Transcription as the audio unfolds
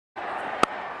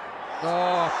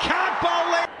Oh, can't bowl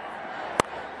it.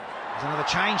 There's another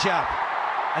change-up.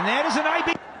 And there is an AB.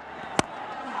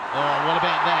 Oh, what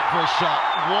about that for a shot?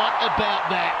 What about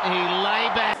that? He lay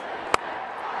back.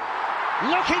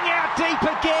 Looking out deep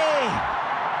again.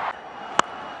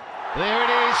 There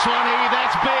it is, Swanee.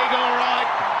 That's big, all right.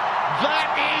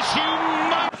 That is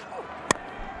humongous.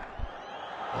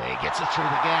 He gets it through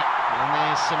the gap, and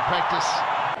there's some practice.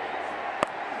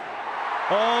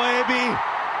 Oh, AB.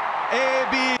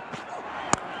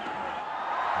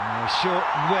 Short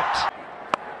and whipped.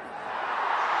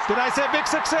 Did I say big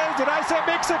success?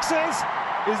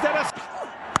 Is that a...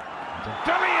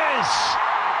 Villiers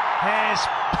has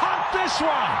pumped this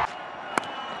one.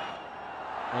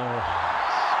 Oh,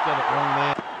 got it wrong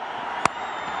there.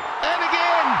 And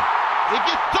again, if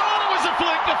you thought it was a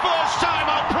fluke the first time,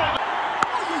 I'll prove it.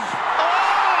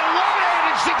 Oh,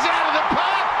 one-handed six out of the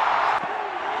park.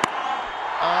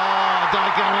 Oh,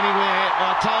 don't go anywhere.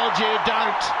 I told you,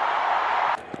 don't.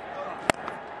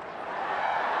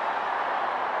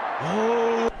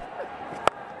 Oh.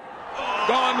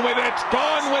 Gone with it.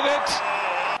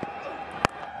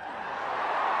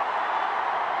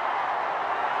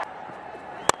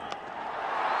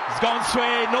 It's gone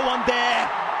straight, no one there.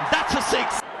 That's a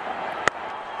six.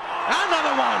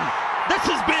 Another one. This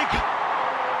is big.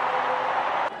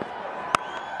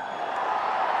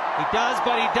 He does,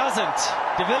 but he doesn't.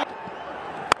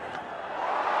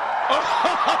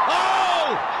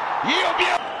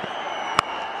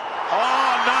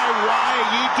 Oh, no way.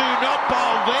 You do not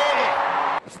bowl there.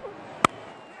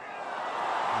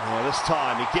 Oh, this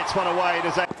time he gets one away.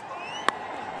 Does that...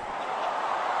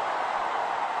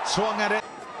 Swung at it.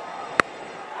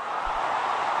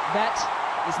 That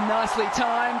is nicely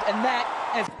timed, and that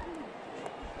has...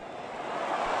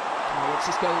 Oh, let's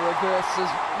just go to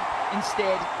reverses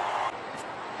instead.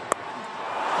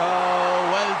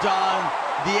 Oh, well done.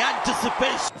 The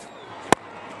anticipation.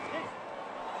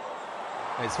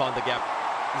 He's found the gap.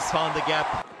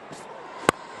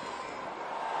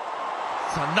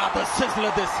 It's another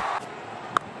sizzler this.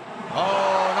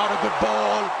 Oh, not a good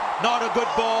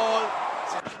ball.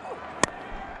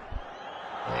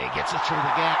 He gets it through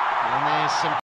the gap, and there's some